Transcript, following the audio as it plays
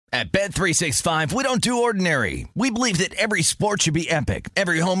At Bet365, we don't do ordinary. We believe that every sport should be epic.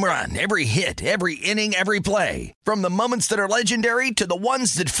 Every home run, every hit, every inning, every play. From the moments that are legendary to the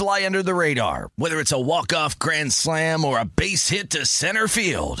ones that fly under the radar. Whether it's a walk-off grand slam or a base hit to center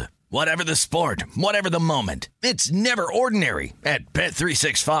field. Whatever the sport, whatever the moment. It's never ordinary at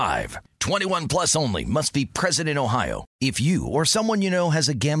Bet365. 21 plus only. Must be present in Ohio. If you or someone you know has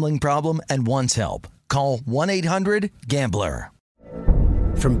a gambling problem and wants help, call 1-800-GAMBLER.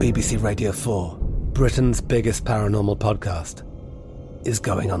 From BBC Radio 4, Britain's biggest paranormal podcast is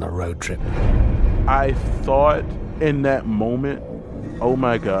going on a road trip. I thought in that moment, oh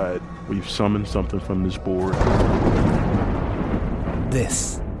my God, we've summoned something from this board.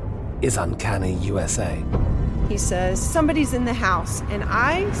 This is Uncanny USA. He says, somebody's in the house, and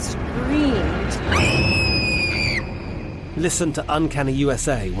I screamed. Listen to Uncanny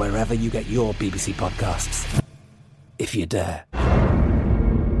USA wherever you get your BBC podcasts, if you dare.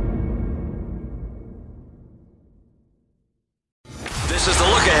 This is The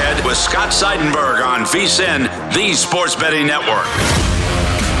Look Ahead with Scott Seidenberg on VSiN, the Sports Betting Network.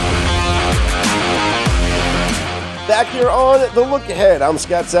 Back here on The Look Ahead, I'm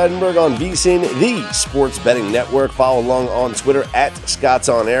Scott Seidenberg on VSiN, the Sports Betting Network. Follow along on Twitter at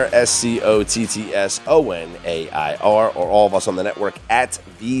ScottsOnAir, ScottsOnAir, or all of us on the network at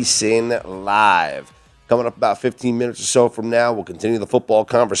VSiN Live. Coming up about 15 minutes or so from now, we'll continue the football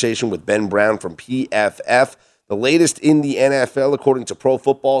conversation with Ben Brown from PFF. The latest in the NFL, according to Pro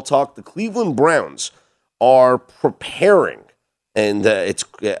Football Talk, the Cleveland Browns are preparing, and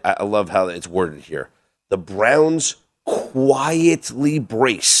I love how it's worded here. The Browns quietly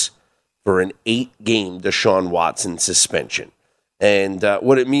brace for an 8-game Deshaun Watson suspension. And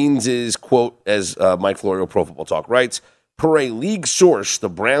what it means is, quote, as Mike Florio, Pro Football Talk writes, per a league source, the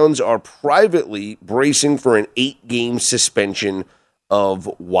Browns are privately bracing for an 8-game suspension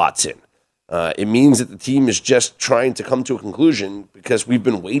of Watson. It means that the team is just trying to come to a conclusion because we've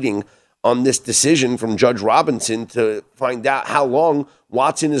been waiting on this decision from Judge Robinson to find out how long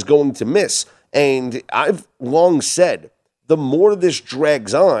Watson is going to miss. And I've long said, the more this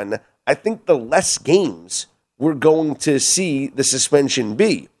drags on, I think the less games we're going to see the suspension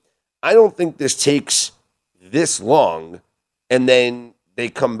be. I don't think this takes this long and then they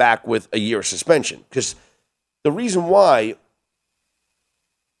come back with a year suspension. Because the reason why,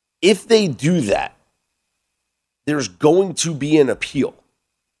 if they do that, there's going to be an appeal.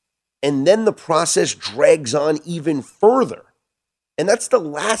 And then the process drags on even further. And that's the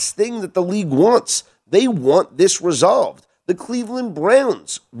last thing that the league wants. They want this resolved. The Cleveland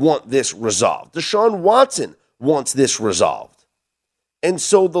Browns want this resolved. Deshaun Watson wants this resolved. And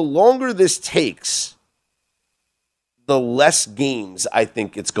so the longer this takes, the less games I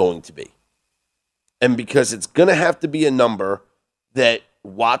think it's going to be. And because it's going to have to be a number that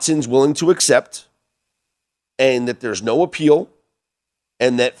Watson's willing to accept, and that there's no appeal,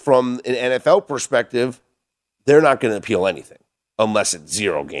 and that from an NFL perspective, they're not going to appeal anything unless it's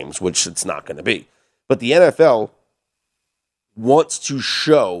 0 games, which it's not going to be. But the NFL wants to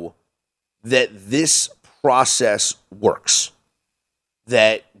show that this process works,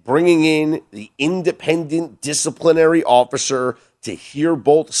 that bringing in the independent disciplinary officer to hear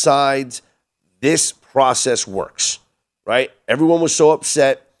both sides, this process works. Right? Everyone was so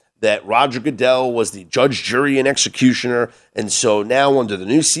upset that Roger Goodell was the judge, jury, and executioner. And so now under the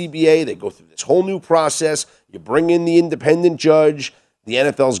new CBA, they go through this whole new process. You bring in the independent judge. The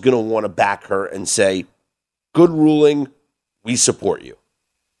NFL is going to want to back her and say, good ruling, we support you.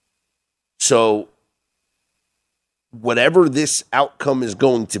 So whatever this outcome is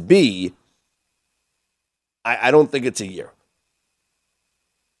going to be, I don't think it's a year.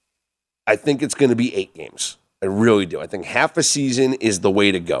 I think it's going to be 8 games. I really do. I think half a season is the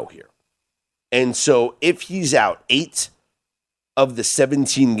way to go here. And so if he's out 8 of the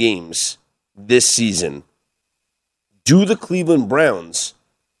 17 games this season, do the Cleveland Browns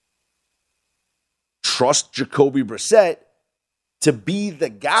trust Jacoby Brissett to be the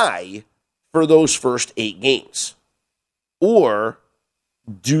guy for those first 8 games? Or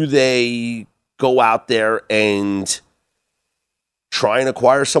do they go out there and try and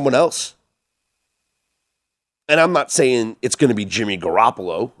acquire someone else? And I'm not saying it's going to be Jimmy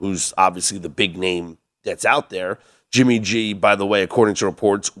Garoppolo, who's obviously the big name that's out there. Jimmy G, by the way, according to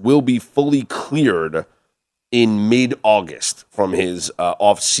reports, will be fully cleared in mid-August from his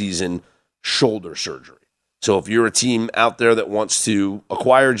off-season shoulder surgery. So if you're a team out there that wants to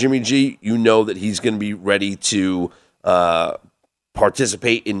acquire Jimmy G, you know that he's going to be ready to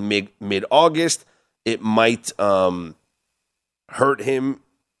participate in mid-August. It might hurt him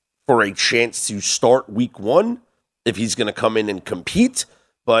for a chance to start week 1 if he's going to come in and compete.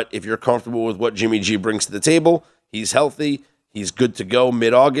 But if you're comfortable with what Jimmy G brings to the table, he's healthy, he's good to go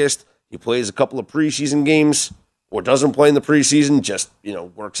mid-August, he plays a couple of preseason games, or doesn't play in the preseason, just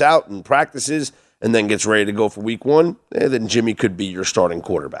works out and practices, and then gets ready to go for week one, then Jimmy could be your starting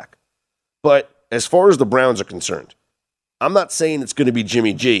quarterback. But as far as the Browns are concerned, I'm not saying it's going to be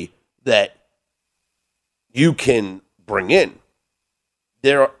Jimmy G that you can bring in.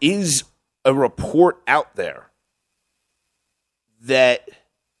 There is a report out there that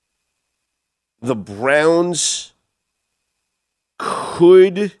the Browns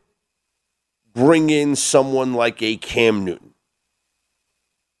could bring in someone like a Cam Newton.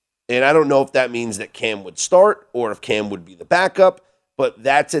 And I don't know if that means that Cam would start or if Cam would be the backup, but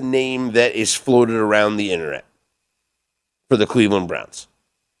that's a name that is floated around the internet for the Cleveland Browns.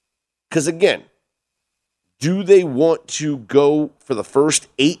 Because again, do they want to go for the first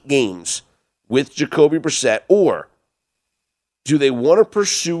 8 games with Jacoby Brissett, or do they want to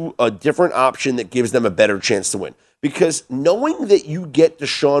pursue a different option that gives them a better chance to win? Because knowing that you get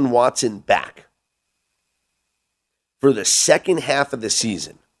Deshaun Watson back for the second half of the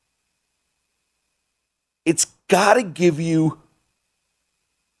season, it's got to give you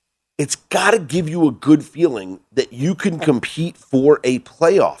a good feeling that you can compete for a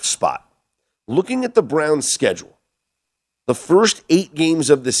playoff spot. Looking at the Browns' schedule, the first 8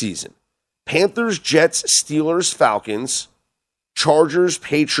 games of the season, Panthers, Jets, Steelers, Falcons, Chargers,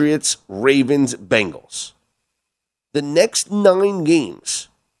 Patriots, Ravens, Bengals. The next 9 games,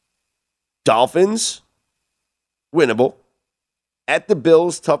 Dolphins, winnable. At the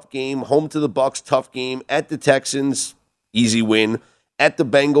Bills, tough game. Home to the Bucs, tough game. At the Texans, easy win. At the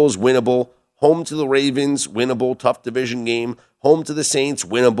Bengals, winnable. Home to the Ravens, winnable. Tough division game. Home to the Saints,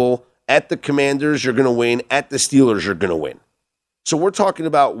 winnable. At the Commanders, you're going to win. At the Steelers, you're going to win. So we're talking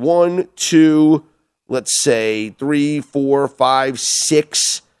about 1, 2, let's say 3, 4, 5,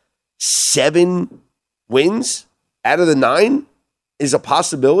 6, 7 wins out of the 9 is a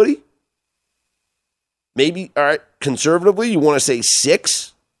possibility. Maybe, all right, conservatively, you want to say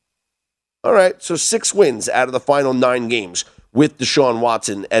 6. All right, so 6 wins out of the final 9 games with Deshaun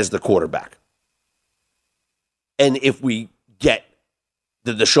Watson as the quarterback. And if we get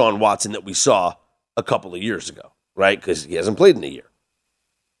the Deshaun Watson that we saw a couple of years ago, right? Because he hasn't played in a year.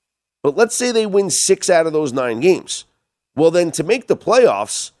 But let's say they win 6 out of those 9 games. Well, then to make the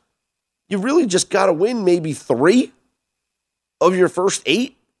playoffs, you really just got to win maybe 3 of your first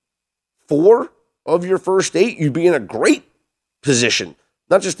 8, 4 of your first 8. You'd be in a great position,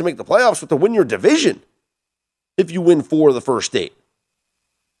 not just to make the playoffs, but to win your division if you win 4 of the first 8.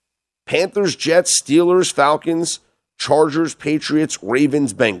 Panthers, Jets, Steelers, Falcons, Chargers, Patriots,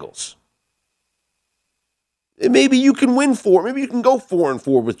 Ravens, Bengals. And maybe you can win 4. Maybe you can go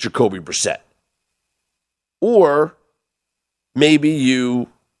 4-4 with Jacoby Brissett. Or maybe you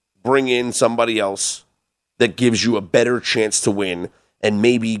bring in somebody else that gives you a better chance to win and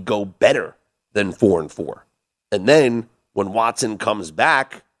maybe go better than 4-4. And then when Watson comes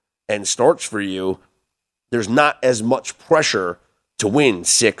back and starts for you, there's not as much pressure to win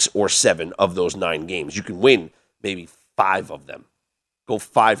 6 or 7 of those 9 games. You can win maybe 5 of them. Go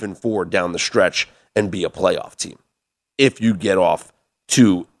 5-4 down the stretch and be a playoff team if you get off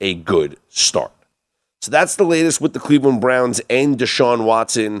to a good start. So that's the latest with the Cleveland Browns and Deshaun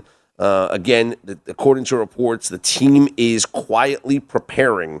Watson. Again, according to reports, the team is quietly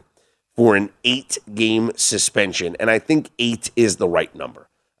preparing for an 8-game suspension, and I think 8 is the right number.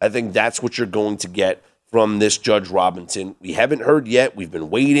 I think that's what you're going to get from this Judge Robinson. We haven't heard yet. We've been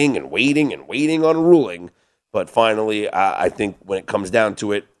waiting and waiting and waiting on a ruling, but finally, I think when it comes down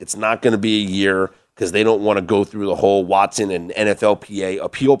to it, it's not going to be a year because they don't want to go through the whole Watson and NFLPA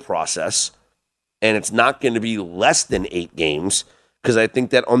appeal process, and it's not going to be less than 8 games because I think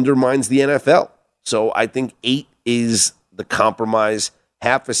that undermines the NFL. So I think 8 is the compromise.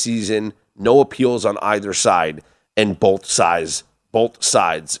 Half a season, no appeals on either side, and both sides,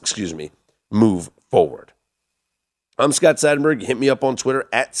 move forward. I'm Scott Seidenberg. Hit me up on Twitter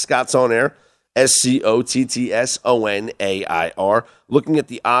at ScottsOnAir, ScottsOnair. Looking at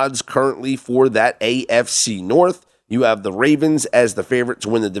the odds currently for that AFC North, you have the Ravens as the favorite to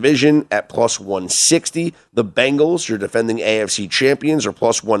win the division at plus 160. The Bengals, your defending AFC champions, are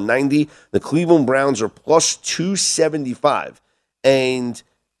plus 190. The Cleveland Browns are plus 275. And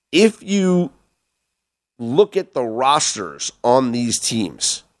if you look at the rosters on these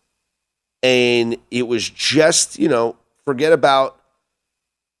teams, and it was just, forget about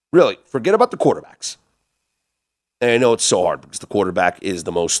the quarterbacks. And I know it's so hard because the quarterback is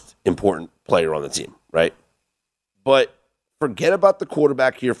the most important player on the team, right? But forget about the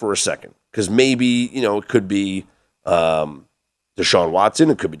quarterback here for a second, because maybe, it could be Deshaun Watson,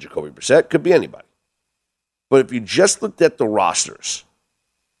 it could be Jacoby Brissett, it could be anybody. But if you just looked at the rosters,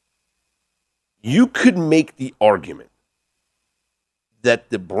 you could make the argument that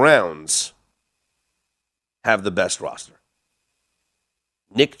the Browns have the best roster.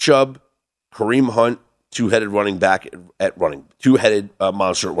 Nick Chubb, Kareem Hunt, two-headed running back at running, two-headed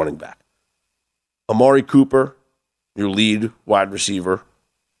monster at running back. Amari Cooper, your lead wide receiver.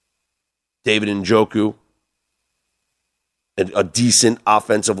 David Njoku, a decent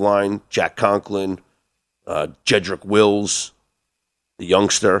offensive line. Jack Conklin, Jedrick Wills, the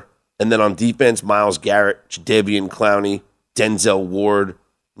youngster. And then on defense, Myles Garrett, Jadeveon Clowney, Denzel Ward,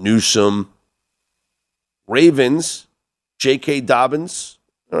 Newsome. Ravens, J.K. Dobbins,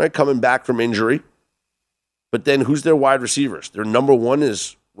 all right, coming back from injury. But then who's their wide receivers? Their number one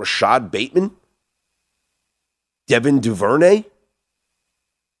is Rashad Bateman, Devin Duvernay.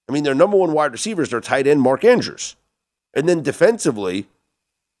 I mean, their number one wide receivers, their tight end, Mark Andrews. And then defensively,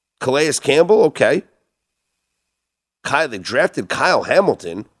 Calais Campbell, okay. They drafted Kyle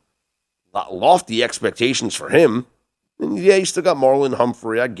Hamilton. Lofty expectations for him. And yeah, you still got Marlon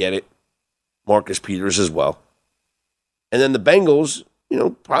Humphrey, I get it. Marcus Peters as well. And then the Bengals,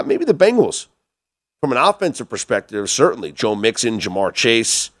 maybe the Bengals. From an offensive perspective, certainly. Joe Mixon, Jamar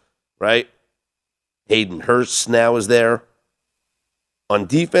Chase, right? Hayden Hurst now is there. On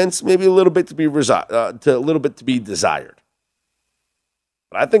defense, maybe a little bit to be desired.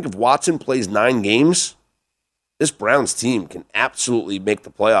 But I think if Watson plays 9 games, this Browns team can absolutely make the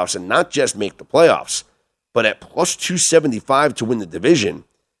playoffs, and not just make the playoffs, but at plus 275 to win the division.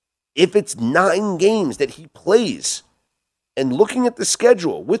 If it's 9 games that he plays, and looking at the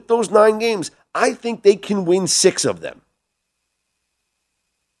schedule with those 9 games, I think they can win 6 of them.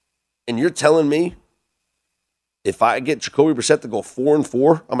 And you're telling me if I get Jacoby Brissett to go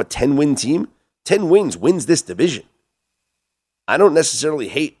 4-4, I'm a 10-win team? 10 wins this division. I don't necessarily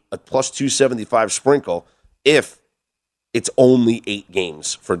hate a plus 275 sprinkle if it's only 8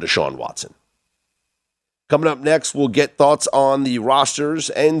 games for Deshaun Watson. Coming up next, we'll get thoughts on the rosters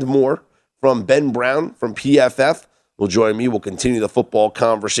and more from Ben Brown from PFF. Will join me. We'll continue the football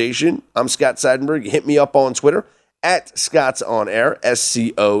conversation. I'm Scott Seidenberg. Hit me up on Twitter at Scott's On Air,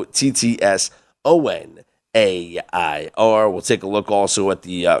 SCOTTSONAIR. We'll take a look also at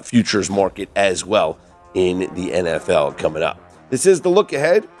the futures market as well in the NFL coming up. This is The Look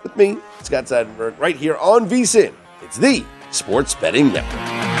Ahead with me, Scott Seidenberg, right here on VSiN. It's the Sports Betting Network.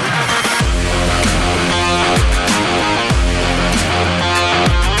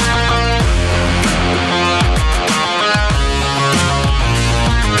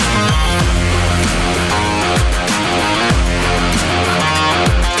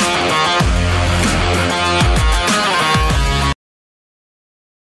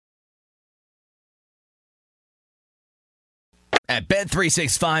 At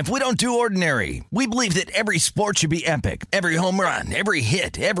Bet365, we don't do ordinary. We believe that every sport should be epic. Every home run, every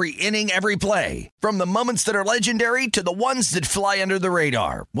hit, every inning, every play. From the moments that are legendary to the ones that fly under the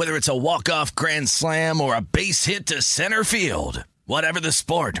radar. Whether it's a walk-off grand slam or a base hit to center field. Whatever the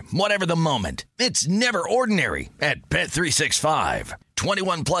sport, whatever the moment. It's never ordinary at Bet365.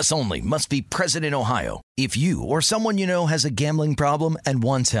 21 plus only. Must be present in Ohio. If you or someone you know has a gambling problem and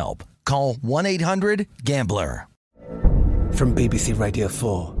wants help, call 1-800-GAMBLER. From BBC Radio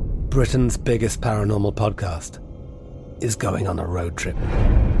 4, Britain's biggest paranormal podcast is going on a road trip.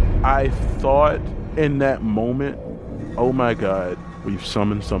 I thought in that moment, oh my God, we've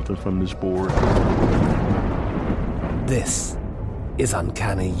summoned something from this board. This is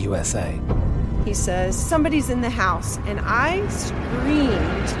Uncanny USA. He says, somebody's in the house, and I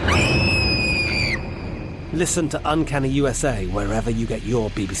screamed. Listen to Uncanny USA wherever you get your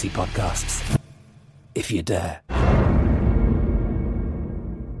BBC podcasts, if you dare.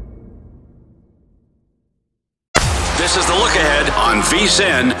 This is The Look Ahead on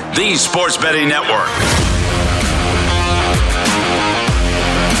VSiN, the Sports Betting Network.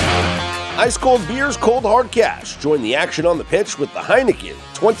 Ice cold beers, cold hard cash. Join the action on the pitch with the Heineken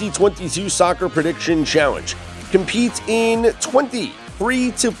 2022 Soccer Prediction Challenge. Compete in 20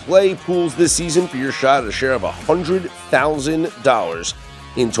 free-to-play pools this season for your shot at a share of $100,000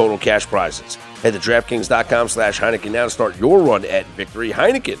 in total cash prizes. Head to DraftKings.com/Heineken now to start your run at victory.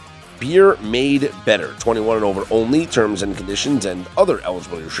 Heineken. Beer made better. 21 and over only. Terms and conditions and other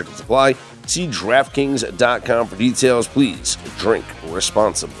eligibility restrictions apply. See DraftKings.com for details. Please drink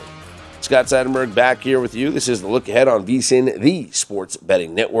responsibly. Scott Seidenberg back here with you. This is the Look Ahead on VSiN, the Sports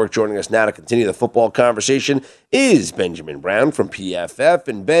Betting Network. Joining us now to continue the football conversation is Benjamin Brown from PFF.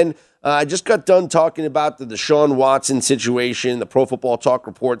 And Ben, I just got done talking about the Deshaun Watson situation. The Pro Football Talk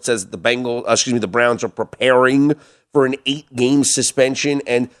report says that the Browns are preparing for an 8-game suspension.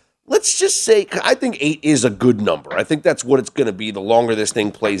 And let's just say, I think 8 is a good number. I think that's what it's going to be. The longer this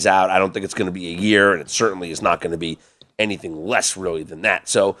thing plays out, I don't think it's going to be a year, and it certainly is not going to be anything less really than that.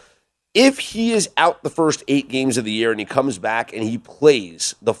 So if he is out the first 8 games of the year and he comes back and he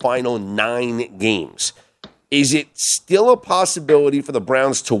plays the final 9 games, is it still a possibility for the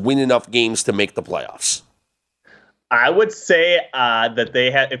Browns to win enough games to make the playoffs? I would say that they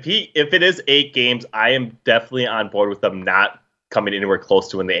have. If it is 8 games, I am definitely on board with them not coming anywhere close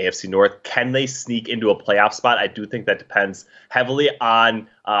to win the AFC North. Can they sneak into a playoff spot? I do think that depends heavily on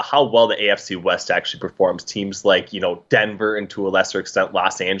how well the AFC West actually performs. Teams like, Denver and to a lesser extent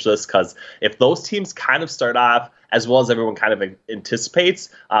Los Angeles, because if those teams kind of start off as well as everyone kind of anticipates,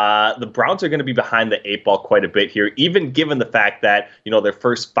 the Browns are going to be behind the 8 ball quite a bit here, even given the fact that, their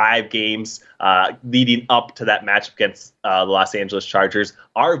first 5 games leading up to that matchup against the Los Angeles Chargers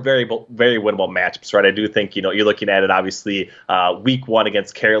are very, very winnable matchups, right? I do think, you're looking at it, obviously, week 1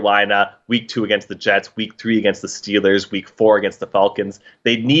 against Carolina, week 2 against the Jets, week 3 against the Steelers, week 4 against the Falcons.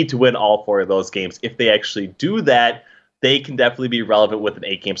 They need to win all 4 of those games. If they actually do that, they can definitely be relevant with an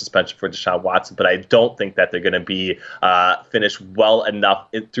 8-game suspension for Deshaun Watson, but I don't think that they're going to be finished well enough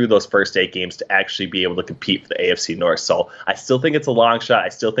through those first 8 games to actually be able to compete for the AFC North. So I still think it's a long shot. I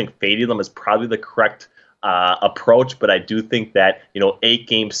still think fading them is probably the correct approach, but I do think that 8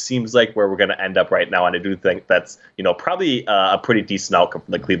 games seems like where we're going to end up right now, and I do think that's probably a pretty decent outcome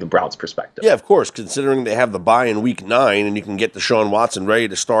from the Cleveland Browns perspective. Yeah, of course, considering they have the bye in Week 9, and you can get Deshaun Watson ready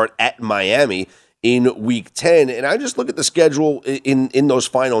to start at Miami in Week 10. And I just look at the schedule in those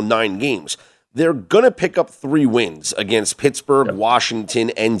final 9 games. They're going to pick up 3 wins against Pittsburgh,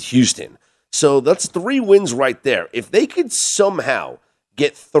 Washington, and Houston. So that's 3 wins right there. If they could somehow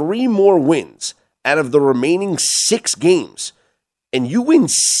get 3 more wins out of the remaining 6 games, and you win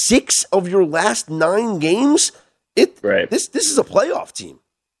 6 of your last 9 games, this is a playoff team.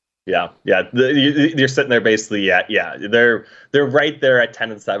 Yeah. You're sitting there basically. Yeah. They're right there at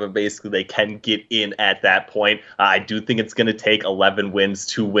 10-7. Basically, they can get in at that point. I do think it's going to take 11 wins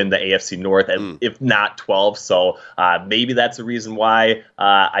to win the AFC North, and if not 12. So maybe that's a reason why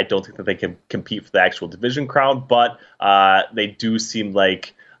I don't think that they can compete for the actual division crown. But they do seem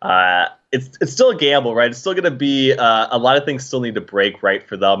like it's still a gamble, right? It's still going to be a lot of things still need to break right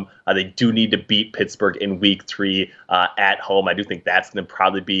for them. They do need to beat Pittsburgh in Week 3 at home. I do think that's going to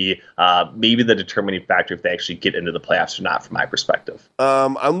probably be maybe the determining factor if they actually get into the playoffs or not, from my perspective.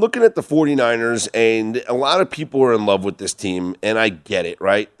 I'm looking at the 49ers, and a lot of people are in love with this team, and I get it,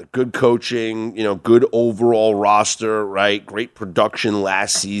 right? Good coaching, good overall roster, right? Great production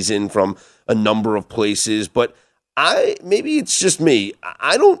last season from a number of places, but maybe it's just me.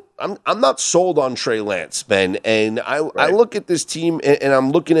 I'm not sold on Trey Lance, Ben. And I look at this team and I'm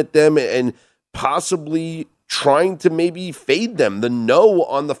looking at them and possibly trying to maybe fade them. The no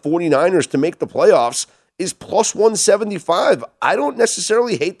on the 49ers to make the playoffs is plus 175. I don't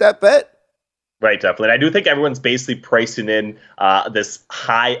necessarily hate that bet. Right, definitely. And I do think everyone's basically pricing in this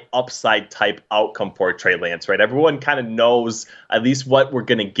high upside type outcome for Trey Lance, right? Everyone kind of knows at least what we're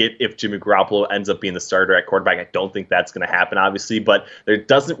going to get if Jimmy Garoppolo ends up being the starter at quarterback. I don't think that's going to happen, obviously, but there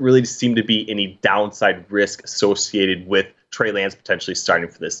doesn't really seem to be any downside risk associated with Trey Lance potentially starting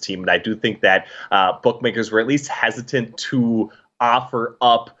for this team. And I do think that bookmakers were at least hesitant to offer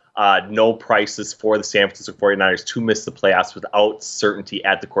up no prices for the San Francisco 49ers to miss the playoffs without certainty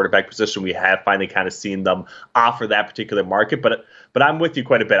at the quarterback position. We have finally kind of seen them offer that particular market, but I'm with you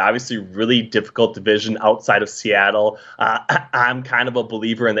quite a bit. Obviously, really difficult division outside of Seattle. I'm kind of a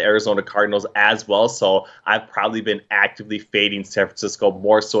believer in the Arizona Cardinals as well, so I've probably been actively fading San Francisco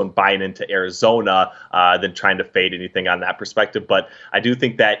more so in buying into Arizona than trying to fade anything on that perspective. But I do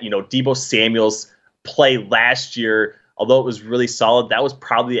think that, Deebo Samuel's play last year, although it was really solid, that was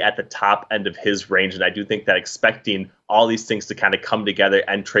probably at the top end of his range. And I do think that expecting all these things to kind of come together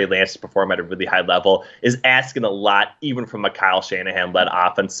and Trey Lance to perform at a really high level is asking a lot, even from a Kyle Shanahan-led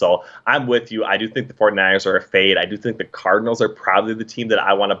offense. So I'm with you. I do think the 49ers are a fade. I do think the Cardinals are probably the team that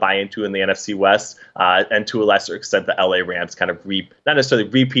I want to buy into in the NFC West, and to a lesser extent, the LA Rams kind of not necessarily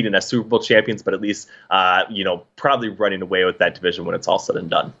repeating as Super Bowl champions, but at least, probably running away with that division when it's all said and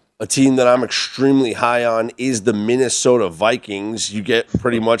done. A team that I'm extremely high on is the Minnesota Vikings. You get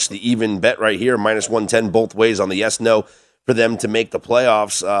pretty much the even bet right here, minus 110 both ways on the yes-no for them to make the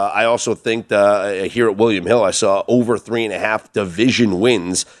playoffs. I also think here at William Hill, I saw over 3.5 division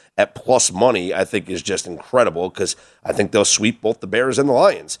wins at plus money, I think is just incredible because I think they'll sweep both the Bears and the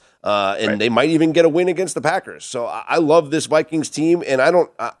Lions. They might even get a win against the Packers. So I love this Vikings team, and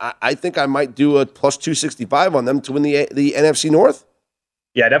I think I might do a plus 265 on them to win the NFC North.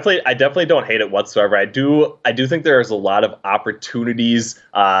 Yeah, I definitely don't hate it whatsoever. I do think there's a lot of opportunities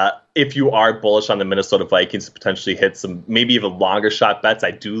if you are bullish on the Minnesota Vikings to potentially hit some maybe even longer shot bets.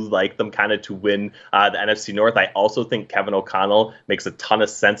 I do like them kind of to win the NFC North. I also think Kevin O'Connell makes a ton of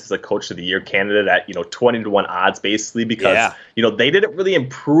sense as a Coach of the Year candidate at 20-1 odds basically because they didn't really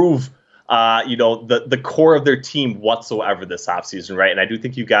improve the core of their team whatsoever this offseason, right? And I do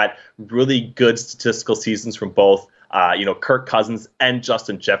think you got really good statistical seasons from both Kirk Cousins and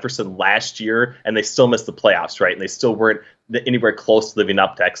Justin Jefferson last year, and they still missed the playoffs, right? And they still weren't anywhere close to living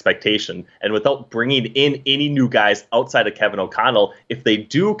up to expectation. And without bringing in any new guys outside of Kevin O'Connell, if they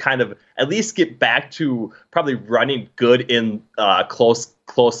do kind of at least get back to probably running good in close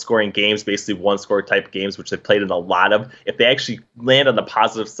scoring games, basically one score type games, which they've played in a lot of, if they actually land on the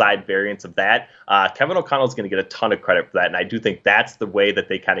positive side variance of that, Kevin O'Connell is going to get a ton of credit for that. And I do think that's the way that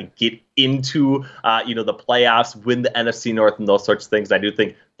they kind of get into, the playoffs, win the NFC North and those sorts of things. And I do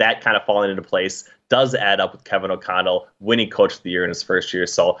think that kind of falling into place does add up with Kevin O'Connell winning Coach of the Year in his first year.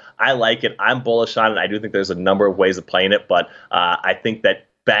 So I like it. I'm bullish on it. I do think there's a number of ways of playing it, but I think that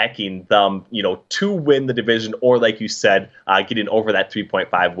backing them, to win the division, or like you said, getting over that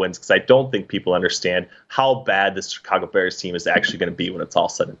 3.5 wins, because I don't think people understand how bad this Chicago Bears team is actually going to be when it's all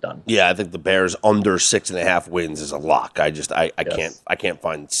said and done. Yeah, I think the Bears under 6.5 wins is a lock. I can't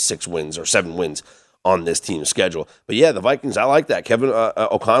find 6 wins or 7 wins on this team's schedule. But yeah, the Vikings, I like that. Kevin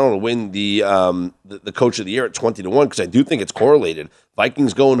O'Connell to win the Coach of the Year at 20-1 because I do think it's correlated.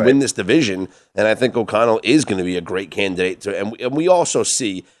 Vikings go and win this division, and I think O'Connell is going to be a great candidate. And we also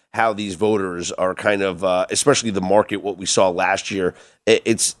see how these voters are kind of, especially the market, what we saw last year,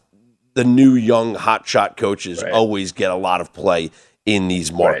 it's the new young hotshot coaches always get a lot of play in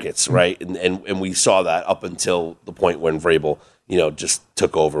these markets, right? And we saw that up until the point when Vrabel just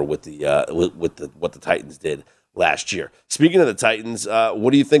took over with what the Titans did last year. Speaking of the Titans,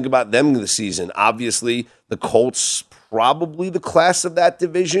 what do you think about them this season? Obviously, the Colts probably the class of that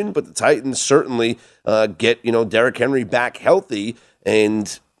division, but the Titans certainly get Derrick Henry back healthy,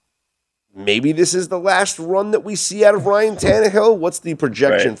 and maybe this is the last run that we see out of Ryan Tannehill. What's the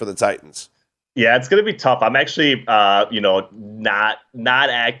projection for the Titans? Yeah, it's going to be tough. I'm actually, not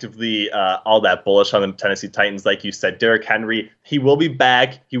actively all that bullish on the Tennessee Titans. Like you said, Derrick Henry, he will be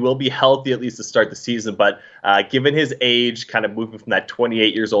back. He will be healthy at least to start the season. But given his age, kind of moving from that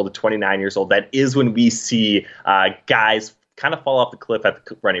 28 years old to 29 years old, that is when we see guys kind of fall off the cliff at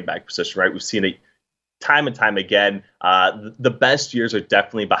the running back position, right? We've seen it time and time again. The best years are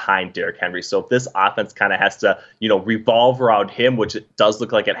definitely behind Derrick Henry. So if this offense kind of has to, revolve around him, which it does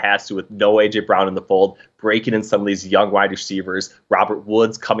look like it has to with no A.J. Brown in the fold, breaking in some of these young wide receivers, Robert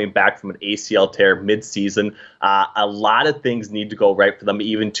Woods coming back from an ACL tear midseason, a lot of things need to go right for them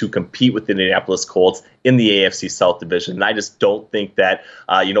even to compete with the Indianapolis Colts in the AFC South division. And I just don't think that,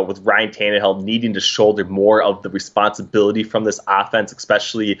 with Ryan Tannehill needing to shoulder more of the responsibility from this offense,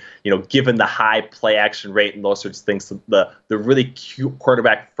 especially, given the high play action rate and those sorts of things, the really cute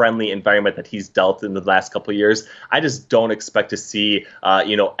quarterback friendly environment that he's dealt in the last couple of years, I just don't expect to see,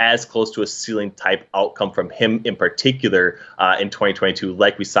 as close to a ceiling type outcome from him in particular in 2022,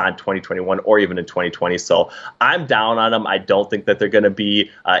 like we saw in 2021 or even in 2020. So I'm down on them. I don't think that they're going to be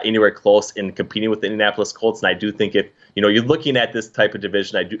anywhere close in competing with the Indianapolis Colts. And I do think if, you're looking at this type of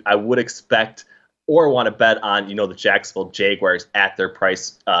division, I would expect or want to bet on, the Jacksonville Jaguars at their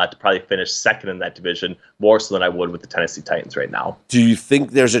price to probably finish second in that division, more so than I would with the Tennessee Titans right now. Do you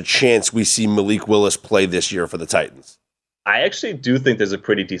think there's a chance we see Malik Willis play this year for the Titans? I actually do think there's a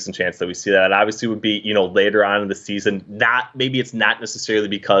pretty decent chance that we see that. It obviously would be, later on in the season. Maybe it's not necessarily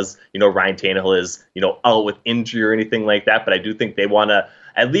because, Ryan Tannehill is, out with injury or anything like that, but I do think they want to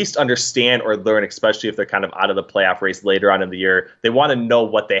at least understand or learn, especially if they're kind of out of the playoff race later on in the year. They want to know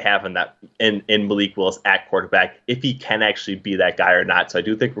what they have in Malik Willis at quarterback, if he can actually be that guy or not. So I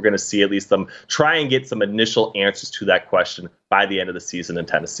do think we're going to see at least them try and get some initial answers to that question by the end of the season in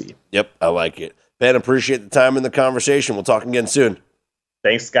Tennessee. Yep, I like it. Ben, appreciate the time and the conversation. We'll talk again soon.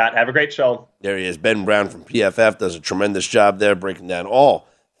 Thanks, Scott. Have a great show. There he is. Ben Brown from PFF does a tremendous job there breaking down all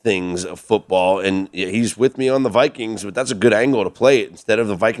things of football, and he's with me on the Vikings, but that's a good angle to play it. Instead of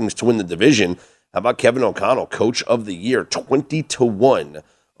the Vikings to win the division, how about Kevin O'Connell, Coach of the Year, 20-1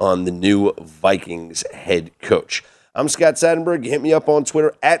 on the new Vikings head coach. I'm Scott Seidenberg. You hit me up on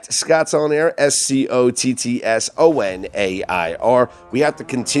Twitter at ScottsOnAir, ScottsOnAir. We have to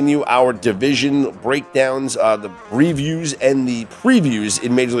continue our division breakdowns, the reviews and the previews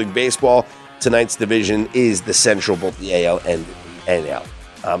in Major League Baseball. Tonight's division is the Central, both the AL and the NL.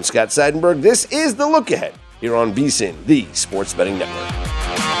 I'm Scott Seidenberg. This is The Look Ahead here on VSiN, the Sports Betting Network.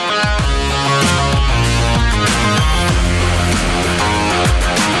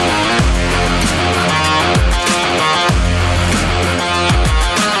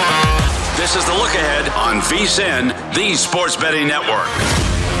 This is The Look Ahead on VSiN, the Sports Betting Network.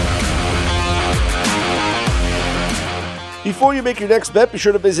 Before you make your next bet, be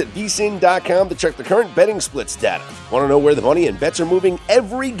sure to visit vsin.com to check the current betting splits data. Want to know where the money and bets are moving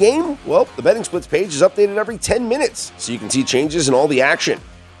every game? Well, the betting splits page is updated every 10 minutes, so you can see changes in all the action.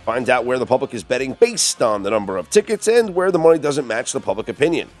 Find out where the public is betting based on the number of tickets and where the money doesn't match the public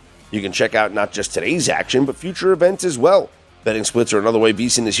opinion. You can check out not just today's action, but future events as well. Betting splits are another way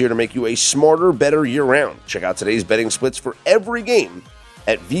VSiN is here to make you a smarter, better year-round. Check out today's betting splits for every game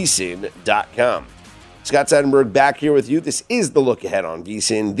at vsin.com. Scott Seidenberg back here with you. This is The Look Ahead on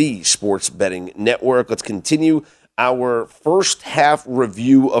VSiN, the Sports Betting Network. Let's continue our first half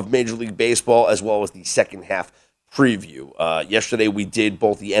review of Major League Baseball as well as the second half preview. Yesterday we did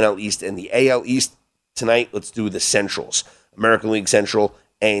both the NL East and the AL East. Tonight, let's do the Centrals, American League Central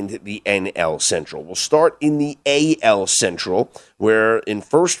and the NL Central. We'll start in the AL Central, where in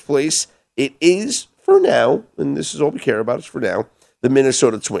first place it is, for now, and this is all we care about is for now, the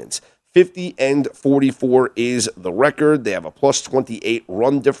Minnesota Twins. 50-44 is the record. They have a plus 28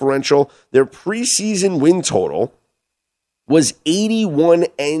 run differential. Their preseason win total was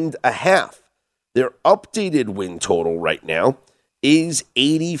 81.5. Their updated win total right now is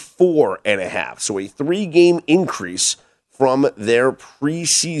 84.5. So a 3-game increase from their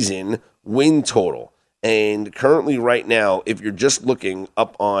preseason win total. And currently right now, if you're just looking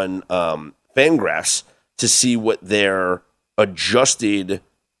up on Fangraphs to see what their adjusted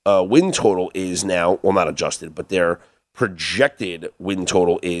win total is now, well, not adjusted, but their projected win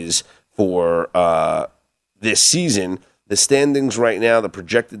total is for this season. The standings right now, the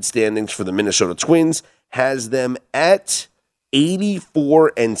projected standings for the Minnesota Twins has them at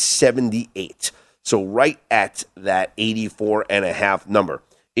 84-78. So right at that 84.5 number.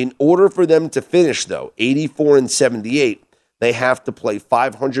 In order for them to finish, though, 84-78, they have to play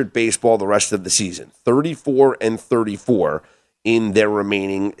 500 baseball the rest of the season, 34-34 in their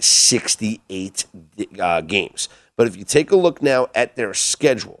remaining 68 games. But if you take a look now at their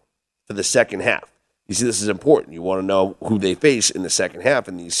schedule for the second half, you see this is important. You want to know who they face in the second half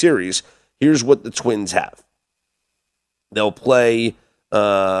in these series. Here's what the Twins have. They'll play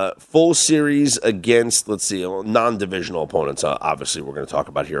full series against, let's see, non-divisional opponents, obviously, we're going to talk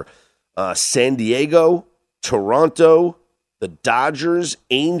about here. San Diego, Toronto, the Dodgers,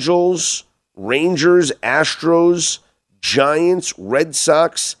 Angels, Rangers, Astros, Giants, Red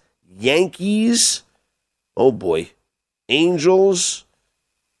Sox, Yankees. Oh, boy. Angels.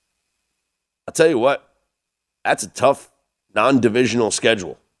 I'll tell you what, that's a tough non-divisional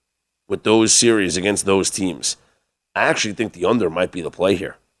schedule with those series against those teams. I actually think the under might be the play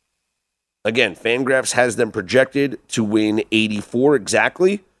here. Again, Fangraphs has them projected to win 84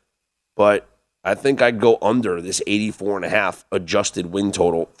 exactly, but I think I'd go under this 84.5 adjusted win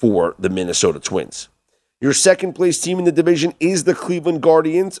total for the Minnesota Twins. Your second place team in the division is the Cleveland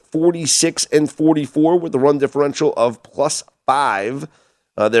Guardians, 46-44 with a run differential of +5.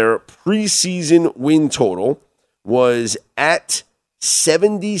 Their preseason win total was at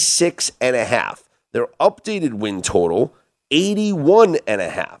 76.5. Their updated win total,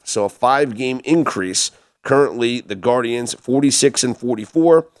 81.5. So a 5-game increase. Currently, the Guardians,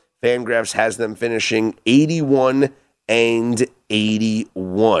 46-44. Fangraphs has them finishing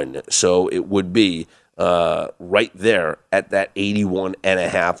 81-81. So it would be right there at that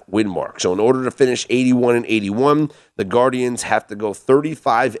 81.5 win mark. So in order to finish 81-81, the Guardians have to go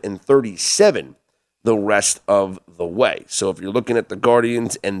 35-37 the rest of the way. So if you're looking at the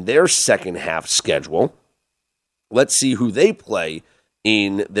Guardians and their second half schedule, let's see who they play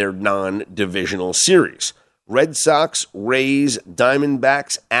in their non-divisional series. Red Sox, Rays,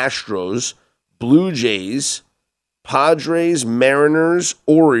 Diamondbacks, Astros, Blue Jays, Padres, Mariners,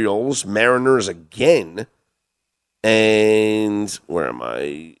 Orioles, Mariners again, and where am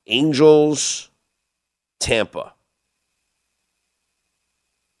I? Angels, Tampa.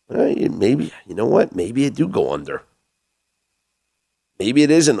 Maybe, you know what? Maybe it do go under. Maybe it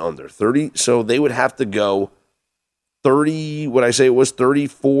is an under 30. So they would have to go 30. What I say it was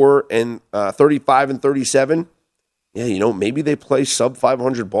 34 and 35 and 37. Yeah, maybe they play sub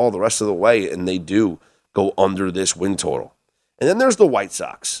 500 ball the rest of the way, and they do go under this win total. And then there's the White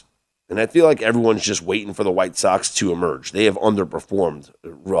Sox. And I feel like everyone's just waiting for the White Sox to emerge. They have underperformed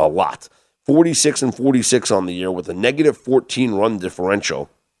a lot. 46-46 on the year with a negative 14 run differential.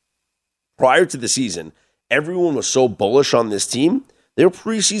 Prior to the season, everyone was so bullish on this team. Their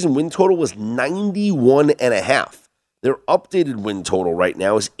preseason win total was 91.5. Their updated win total right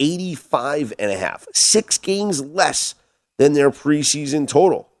now is 85.5. 6 games less than their preseason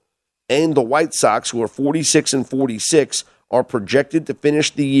total. And the White Sox, who are 46-46, are projected to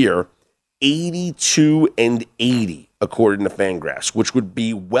finish the year 82-80, according to Fangraphs, which would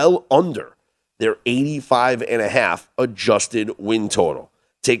be well under their 85.5 adjusted win total.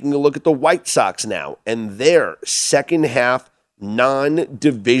 Taking a look at the White Sox now and their second half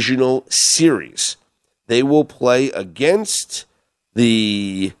non-divisional series. They will play against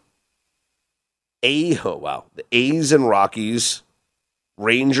the A's and Rockies,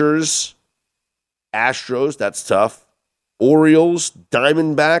 Rangers, Astros, that's tough, Orioles,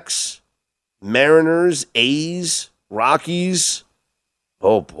 Diamondbacks, Mariners, A's, Rockies,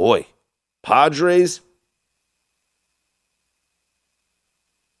 oh boy, Padres.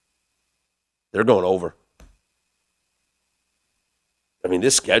 They're going over. I mean,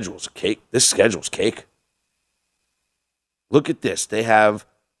 this schedule's cake. Look at this. They have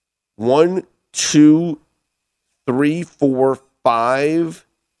 1, 2, 3, 4, 5.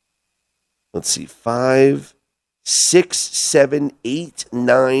 Let's see. 5, 6, 7, 8,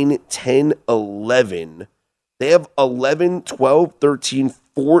 9, 10, 11. They have 11, 12, 13,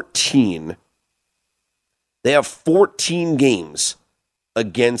 14. They have 14 games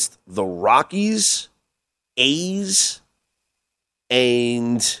against the Rockies, A's,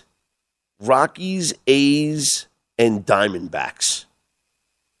 and Diamondbacks.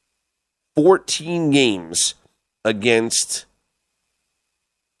 14 games against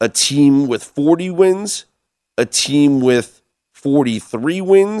a team with 40 wins, a team with 43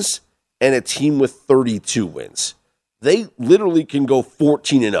 wins, and a team with 32 wins. They literally can go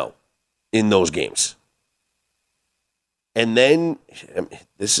 14-0 in those games. And then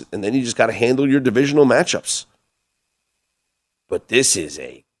you just got to handle your divisional matchups. But this is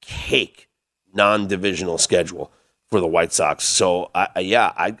a cake non-divisional schedule for the White Sox. So,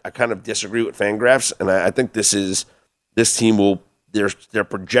 I kind of disagree with Fangraphs, and I think this team will, they're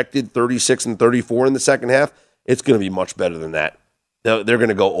projected 36-34 in the second half. It's going to be much better than that. They're going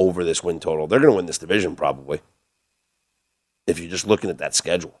to go over this win total. They're going to win this division probably, if you're just looking at that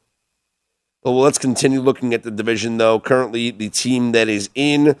schedule. Well, let's continue looking at the division, though. Currently, the team that is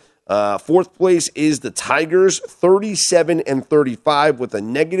in fourth place is the Tigers, 37-35 with a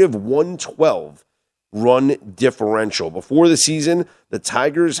negative 112 run differential. Before the season, the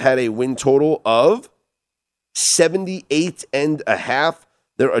Tigers had a win total of 78.5.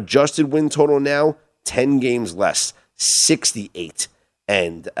 Their adjusted win total now, 10 games less, 68.5.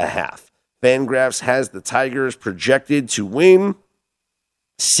 Fangraphs has the Tigers projected to win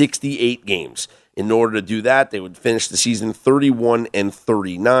 68 games. In order to do that, they would finish the season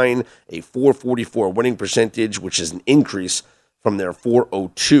 31-39, a .444 winning percentage, which is an increase from their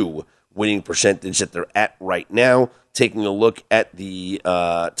 .402 winning percentage that they're at right now. Taking a look at the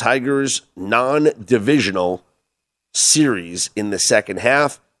Tigers' non-divisional series in the second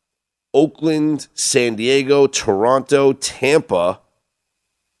half, Oakland, San Diego, Toronto, Tampa,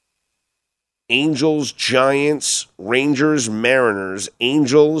 Angels, Giants, Rangers, Mariners,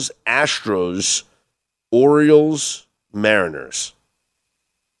 Angels, Astros, Orioles, Mariners.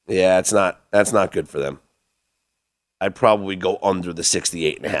 Yeah, that's not good for them. I'd probably go under the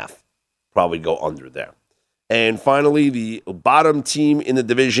 68.5. Probably go under there. And finally, the bottom team in the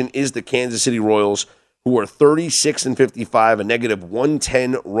division is the Kansas City Royals, who are 36-55, a negative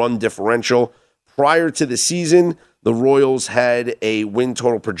 110 run differential. Prior to the season, the Royals had a win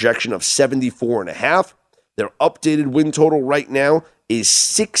total projection of 74.5. Their updated win total right now is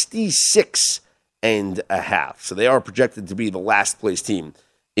 66.5. So they are projected to be the last place team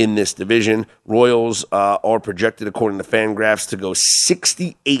in this division. Royals are projected, according to Fangraphs, to go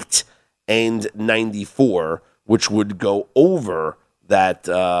 68-94, which would go over that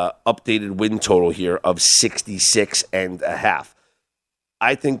updated win total here of 66.5.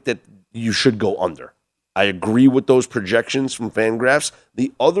 I think that you should go under. I agree with those projections from Fangraphs.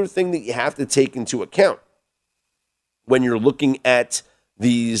 The other thing that you have to take into account when you're looking at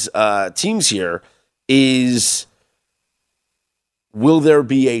these teams here is, will there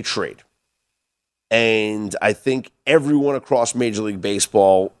be a trade? And I think everyone across Major League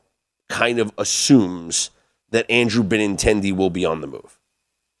Baseball kind of assumes that Andrew Benintendi will be on the move.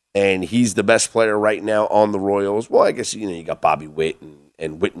 And he's the best player right now on the Royals. Well, I guess, you got Bobby Witt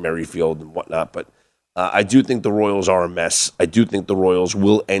and Whit Merrifield and whatnot, but I do think the Royals are a mess. I do think the Royals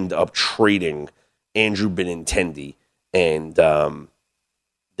will end up trading Andrew Benintendi, and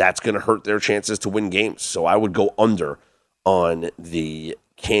that's going to hurt their chances to win games. So I would go under on the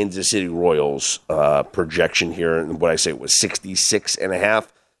Kansas City Royals projection here. And what I say was 66.5.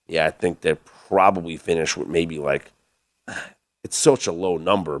 Yeah, I think they probably finish with maybe like, it's such a low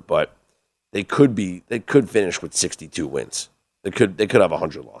number, but they could finish with 62 wins. They could have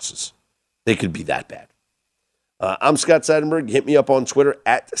 100 losses. They could be that bad. I'm Scott Seidenberg. Hit me up on Twitter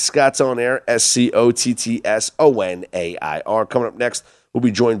at ScottsOnAir, ScottsOnair. Coming up next, we'll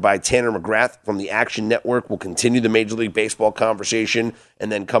be joined by Tanner McGrath from the Action Network. We'll continue the Major League Baseball conversation.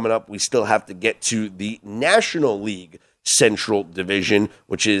 And then coming up, we still have to get to the National League Central Division,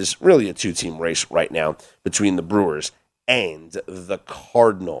 which is really a two-team race right now between the Brewers and the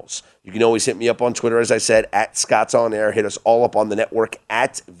Cardinals. You can always hit me up on Twitter, as I said, at ScottsOnAir. Hit us all up on the network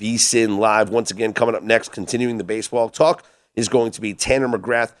at VSiN Live. Once again, coming up next, continuing the baseball talk, is going to be Tanner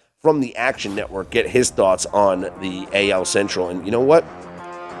McGrath from the Action Network. Get his thoughts on the AL Central. And you know what?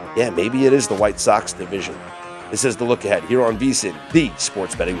 Yeah, maybe it is the White Sox division. This is The Look Ahead here on VSiN, the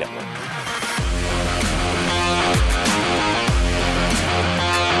Sports Betting Network.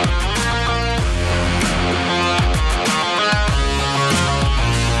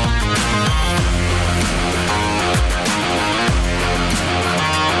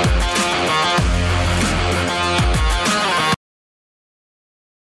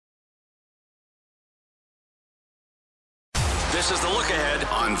 This is The Look Ahead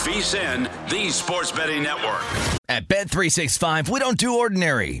on VSiN, the Sports Betting Network. At Bet365, we don't do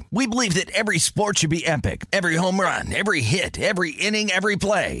ordinary. We believe that every sport should be epic. Every home run, every hit, every inning, every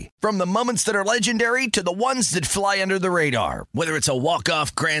play. From the moments that are legendary to the ones that fly under the radar. Whether it's a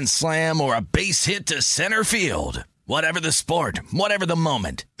walk-off grand slam or a base hit to center field. Whatever the sport, whatever the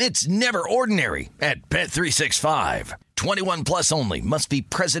moment, it's never ordinary at Bet365. 21 plus only. Must be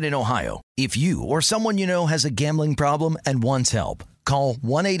present in Ohio. If you or someone you know has a gambling problem and wants help, call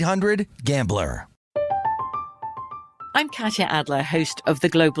 1-800-GAMBLER. I'm Katya Adler, host of The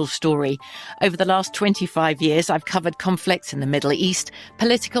Global Story. Over the last 25 years, I've covered conflicts in the Middle East,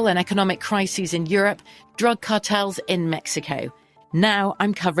 political and economic crises in Europe, drug cartels in Mexico. Now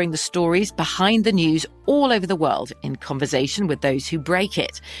I'm covering the stories behind the news all over the world in conversation with those who break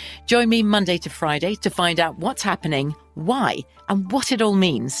it. Join me Monday to Friday to find out what's happening, why, and what it all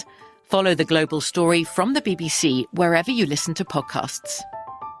means. Follow The Global Story from the BBC wherever you listen to podcasts.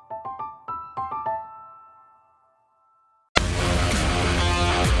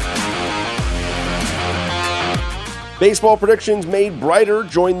 Baseball predictions made brighter.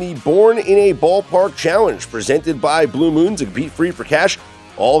 Join the Born in a Ballpark Challenge presented by Blue Moon to compete free for cash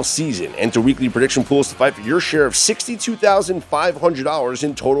all season. Enter weekly prediction pools to fight for your share of $62,500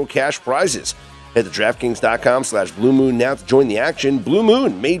 in total cash prizes. Head to DraftKings.com/Blue Moon now to join the action. Blue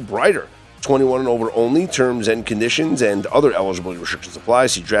Moon, made brighter. 21 and over only. Terms and conditions and other eligibility restrictions apply.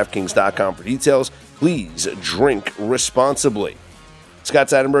 See DraftKings.com for details. Please drink responsibly. Scott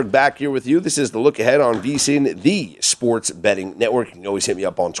Seidenberg back here with you. This is The Look Ahead on VSiN, the Sports Betting Network. You can always hit me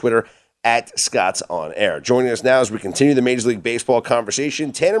up on Twitter at ScottsOnAir. Joining us now as we continue the Major League Baseball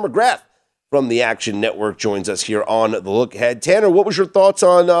conversation, Tanner McGrath from the Action Network joins us here on The Look Ahead. Tanner, what was your thoughts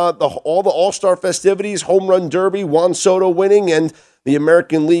on all the All-Star festivities, Home Run Derby, Juan Soto winning, and the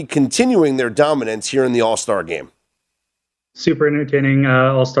American League continuing their dominance here in the All-Star game? Super entertaining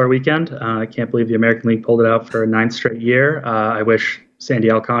All-Star weekend. I can't believe the American League pulled it out for a 9th straight year. I wish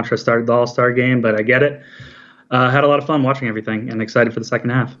Sandy Alcantara started the All-Star game, but I get it. Had a lot of fun watching everything and excited for the second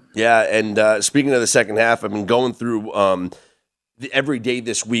half. Yeah, and speaking of the second half, I've been going through every day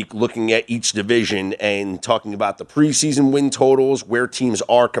this week looking at each division and talking about the preseason win totals, where teams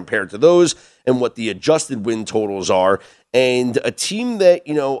are compared to those, and what the adjusted win totals are. And a team that,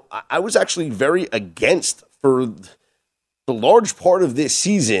 I was actually very against for the large part of this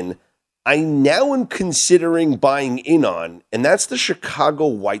season, I now am considering buying in on, and that's the Chicago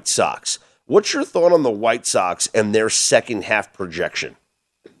White Sox. What's your thought on the White Sox and their second half projection?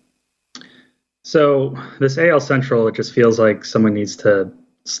 So this AL Central, it just feels like someone needs to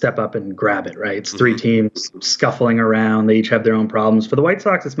step up and grab it, right? It's three teams scuffling around. They each have their own problems. For the White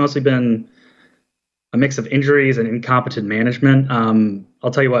Sox, it's mostly been a mix of injuries and incompetent management.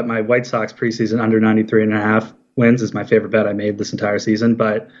 I'll tell you what, my White Sox preseason under 93.5 wins is my favorite bet I made this entire season.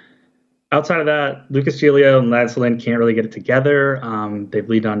 But outside of that, Lucas Giolito and Lance Lynn can't really get it together. They've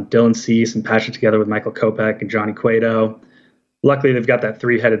leaned on Dylan Cease and patched it together with Michael Kopech and Johnny Cueto. Luckily, they've got that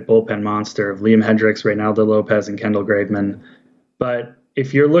three-headed bullpen monster of Liam Hendricks, Reynaldo Lopez, and Kendall Graveman. But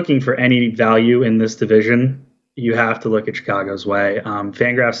if you're looking for any value in this division, you have to look at Chicago's way.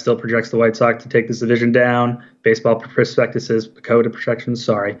 Fangraphs still projects the White Sox to take this division down. Baseball Prospectus's PECOTA projections,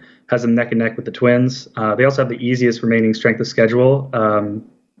 has them neck and neck with the Twins. They also have the easiest remaining strength of schedule.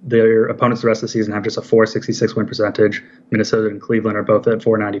 Their opponents the rest of the season have just a .466 win percentage. Minnesota and Cleveland are both at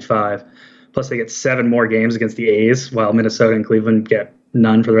 .495. Plus, they get 7 more games against the A's, while Minnesota and Cleveland get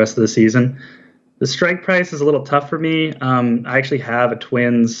none for the rest of the season. The strike price is a little tough for me. I actually have a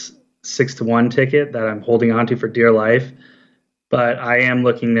Twins 6-1 ticket that I'm holding on to for dear life, but I am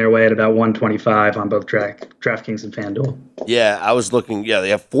looking their way at about 125 on both DraftKings and FanDuel. Yeah, I was looking. Yeah, they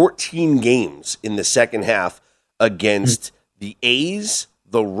have 14 games in the second half against the A's,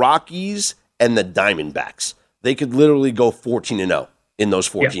 the Rockies, and the Diamondbacks. They could literally go 14-0 in those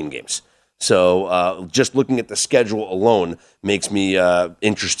 14 games. So just looking at the schedule alone makes me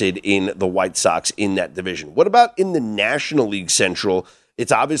interested in the White Sox in that division. What about in the National League Central?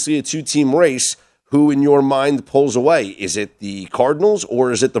 It's obviously a 2-team race. Who, in your mind, pulls away? Is it the Cardinals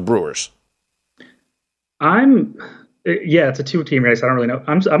or is it the Brewers? It's a 2-team race. I don't really know.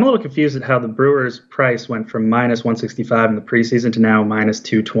 I'm a little confused at how the Brewers' price went from -165 in the preseason to now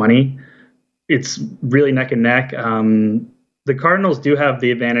 -220. It's really neck and neck. The Cardinals do have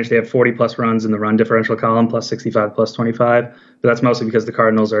the advantage. They have 40-plus runs in the run differential column, plus 65, plus 25. But that's mostly because the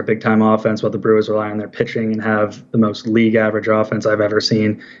Cardinals are a big-time offense, while the Brewers rely on their pitching and have the most league-average offense I've ever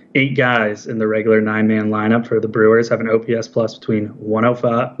seen. 8 guys in the regular 9-man lineup for the Brewers have an OPS plus between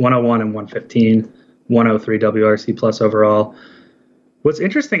 101 and 115, 103 WRC plus overall. What's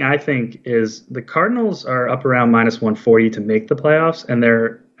interesting, I think, is the Cardinals are up around -140 to make the playoffs, and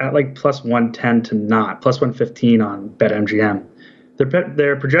they're at like +110 to not, +115 on BetMGM.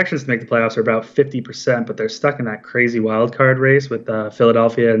 Their projections to make the playoffs are about 50%, but they're stuck in that crazy wild card race with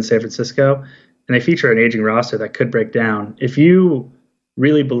Philadelphia and San Francisco, and they feature an aging roster that could break down. If you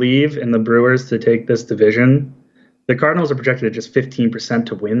really believe in the Brewers to take this division, the Cardinals are projected at just 15%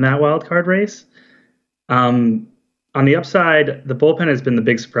 to win that wild card race. On the upside, the bullpen has been the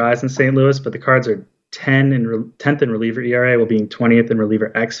big surprise in St. Louis, but the Cards are 10th in reliever ERA while being 20th in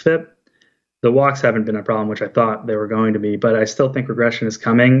reliever xFIP. The walks haven't been a problem, which I thought they were going to be, but I still think regression is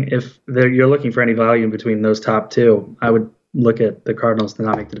coming. If you're looking for any value in between those top two, I would look at the Cardinals to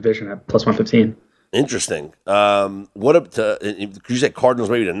not make the division at +115. Interesting. What up to? You said Cardinals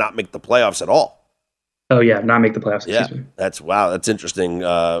maybe to not make the playoffs at all. Oh yeah, not make the playoffs. Excuse me. That's interesting.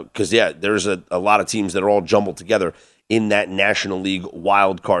 Because there's a lot of teams that are all jumbled together in that National League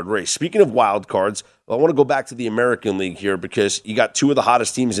wild card race. Speaking of wild cards, I want to go back to the American League here because you got 2 of the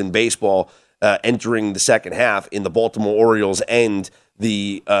hottest teams in baseball entering the second half in the Baltimore Orioles and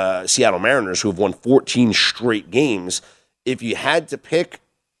the Seattle Mariners, who have won 14 straight games. If you had to pick,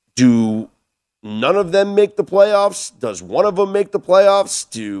 do none of them make the playoffs? Does one of them make the playoffs?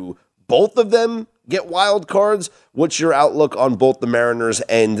 Do both of them get wild cards? What's your outlook on both the Mariners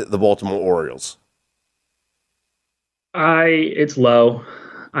and the Baltimore Orioles? It's low.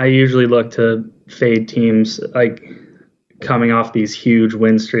 I usually look to fade teams like coming off these huge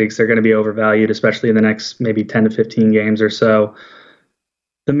win streaks. They're going to be overvalued, especially in the next maybe 10 to 15 games or so.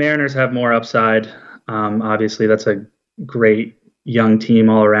 The Mariners have more upside. Obviously, that's a great young team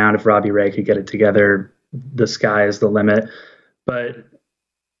all around. If Robbie Ray could get it together, the sky is the limit. But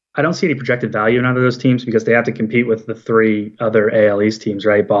I don't see any projected value in either of those teams because they have to compete with the 3 other AL East teams,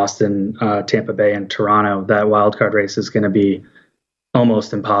 right? Boston, Tampa Bay, and Toronto. That wild card race is going to be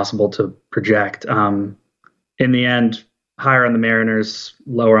almost impossible to project. In the end, higher on the Mariners,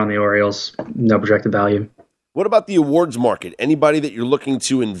 lower on the Orioles, no projected value. What about the awards market? Anybody that you're looking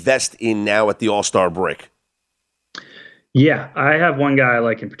to invest in now at the All-Star break? Yeah, I have one guy I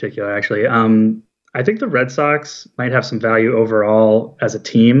like in particular, actually. I think the Red Sox might have some value overall as a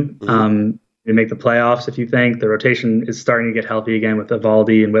team. They make the playoffs, if you think. The rotation is starting to get healthy again with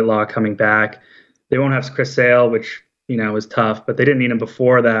Eovaldi and Whitlock coming back. They won't have Chris Sale, which is tough, but they didn't need him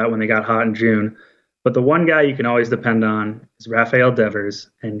before that when they got hot in June. But the one guy you can always depend on is Rafael Devers,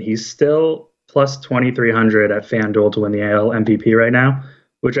 and he's still plus 2,300 at FanDuel to win the AL MVP right now,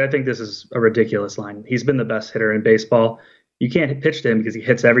 which I think this is a ridiculous line. He's been the best hitter in baseball. You can't pitch to him because he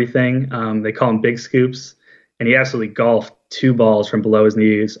hits everything. They call him Big Scoops, and he absolutely golfed 2 balls from below his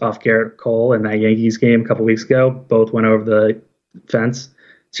knees off Garrett Cole in that Yankees game a couple weeks ago. Both went over the fence.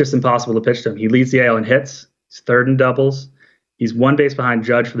 It's just impossible to pitch to him. He leads the AL in hits. He's 3rd in doubles. He's 1 base behind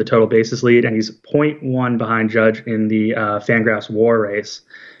Judge for the total bases lead, and he's 0.1 behind Judge in the Fangraphs WAR race.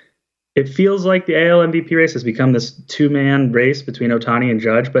 It feels like the AL MVP race has become this 2-man race between Ohtani and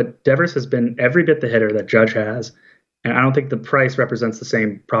Judge, but Devers has been every bit the hitter that Judge has, and I don't think the price represents the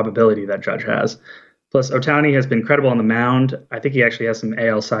same probability that Judge has. Plus, Ohtani has been credible on the mound. I think he actually has some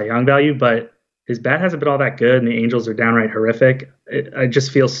AL Cy Young value, but his bat hasn't been all that good, and the Angels are downright horrific. I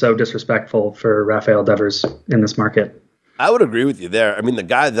just feel so disrespectful for Rafael Devers in this market. I would agree with you there. I mean, the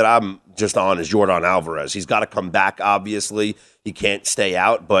guy that I'm just on is Yordan Alvarez. He's got to come back, obviously. He can't stay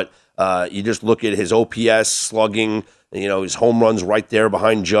out, but you just look at his OPS, slugging, his home runs right there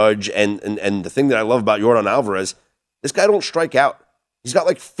behind Judge. And the thing that I love about Yordan Alvarez, this guy don't strike out. He's got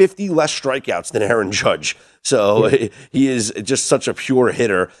like 50 less strikeouts than Aaron Judge. So he is just such a pure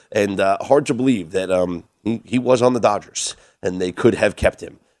hitter, and hard to believe that he was on the Dodgers, and they could have kept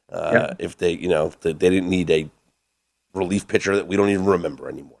him if they didn't need a relief pitcher that we don't even remember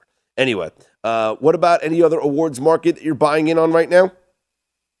anymore. Anyway, what about any other awards market that you're buying in on right now?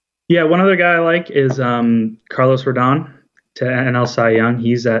 Yeah, one other guy I like is Carlos Rodon to NL Cy Young.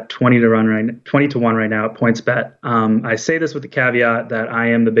 He's at 20 to 1 right now at PointsBet. I say this with the caveat that I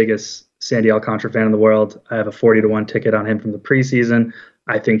am the biggest Sandy Alcantara fan in the world. I have a 40 to 1 ticket on him from the preseason.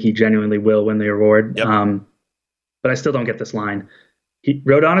 I think he genuinely will win the award. Yep. But I still don't get this line.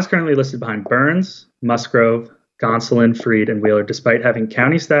 Rodon is currently listed behind Burns, Musgrove, Gonsolin, Fried, and Wheeler, despite having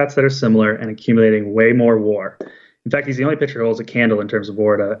county stats that are similar and accumulating way more WAR. In fact, he's the only pitcher who holds a candle in terms of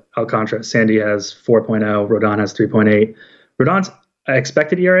WAR to Alcantara. Sandy has 4.0, Rodon has 3.8. Rodon's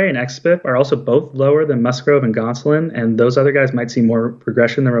expected ERA and xFIP are also both lower than Musgrove and Gonsolin, and those other guys might see more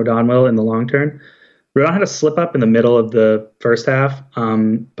progression than Rodon will in the long term. Rodon had a slip up in the middle of the first half,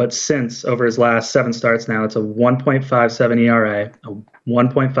 but since over his last 7 starts now, it's a 1.57 ERA, a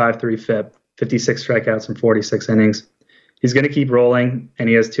 1.53 FIP, 56 strikeouts in 46 innings. He's going to keep rolling, and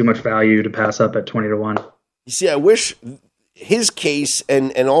he has too much value to pass up at 20 to 1. You see, I wish his case,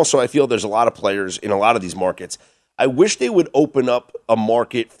 and also I feel there's a lot of players in a lot of these markets, I wish they would open up a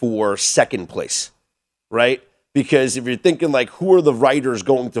market for second place, right? Because if you're thinking like, who are the writers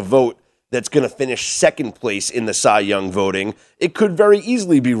going to vote that's going to finish second place in the Cy Young voting, it could very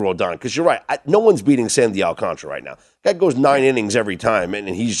easily be Rodon, because you're right. No one's beating Sandy Alcantara right now. That goes 9 innings every time, and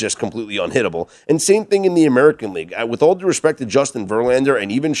he's just completely unhittable. And same thing in the American League. With all due respect to Justin Verlander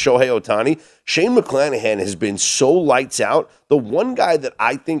and even Shohei Ohtani, Shane McClanahan has been so lights out. The one guy that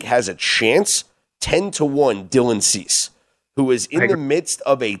I think has a chance, 10 to 1, Dylan Cease, who is in the midst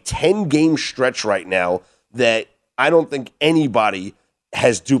of a 10-game stretch right now that I don't think anybody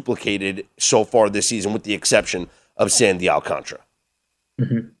has duplicated so far this season, with the exception of Sandy Alcantara.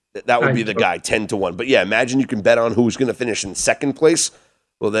 Mm-hmm. That would be the guy, 10 to 1. But yeah, imagine you can bet on who's going to finish in second place.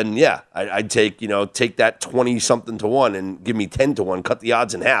 Well, then, yeah, I'd take that 20-something to 1 and give me 10 to 1, cut the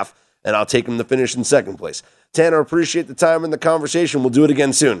odds in half, and I'll take him to finish in second place. Tanner, appreciate the time and the conversation. We'll do it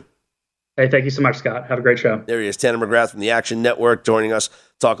again soon. Hey, thank you so much, Scott. Have a great show. There he is, Tanner McGrath from the Action Network, joining us.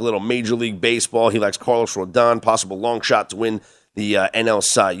 Talk a little Major League Baseball. He likes Carlos Rodon, possible long shot to win the NL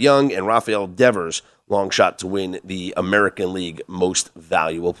Cy Young, and Rafael Devers, long shot to win the American League Most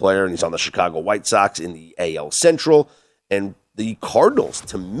Valuable Player. And he's on the Chicago White Sox in the AL Central, and the Cardinals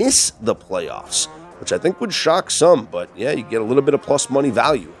to miss the playoffs, which I think would shock some. But yeah, you get a little bit of plus money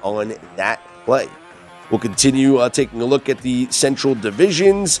value on that play. We'll continue taking a look at the Central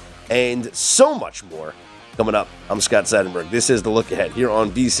Divisions and so much more coming up. I'm Scott Seidenberg. This is The Look Ahead here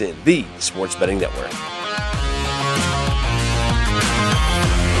on VSiN, the Sports Betting Network.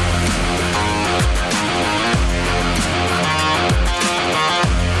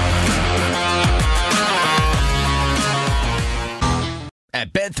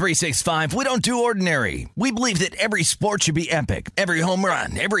 At Bet365, we don't do ordinary. We believe that every sport should be epic. Every home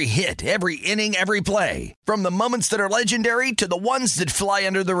run, every hit, every inning, every play. From the moments that are legendary to the ones that fly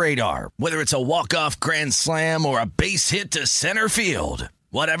under the radar. Whether it's a walk-off grand slam or a base hit to center field.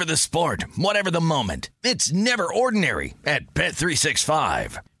 Whatever the sport, whatever the moment. It's never ordinary at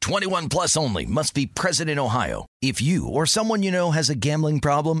Bet365. 21 plus only. Must be present in Ohio. If you or someone you know has a gambling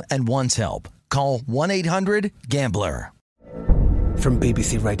problem and wants help, call 1-800-GAMBLER. From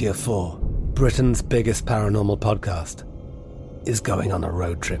BBC Radio 4, Britain's biggest paranormal podcast is going on a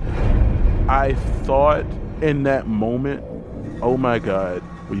road trip. I thought in that moment, oh my God,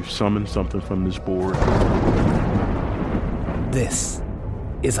 we've summoned something from this board. This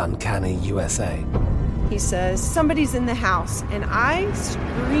is Uncanny USA. He says, somebody's in the house, and I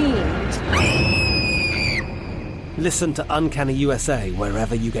screamed. Listen to Uncanny USA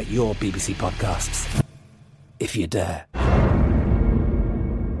wherever you get your BBC podcasts, if you dare.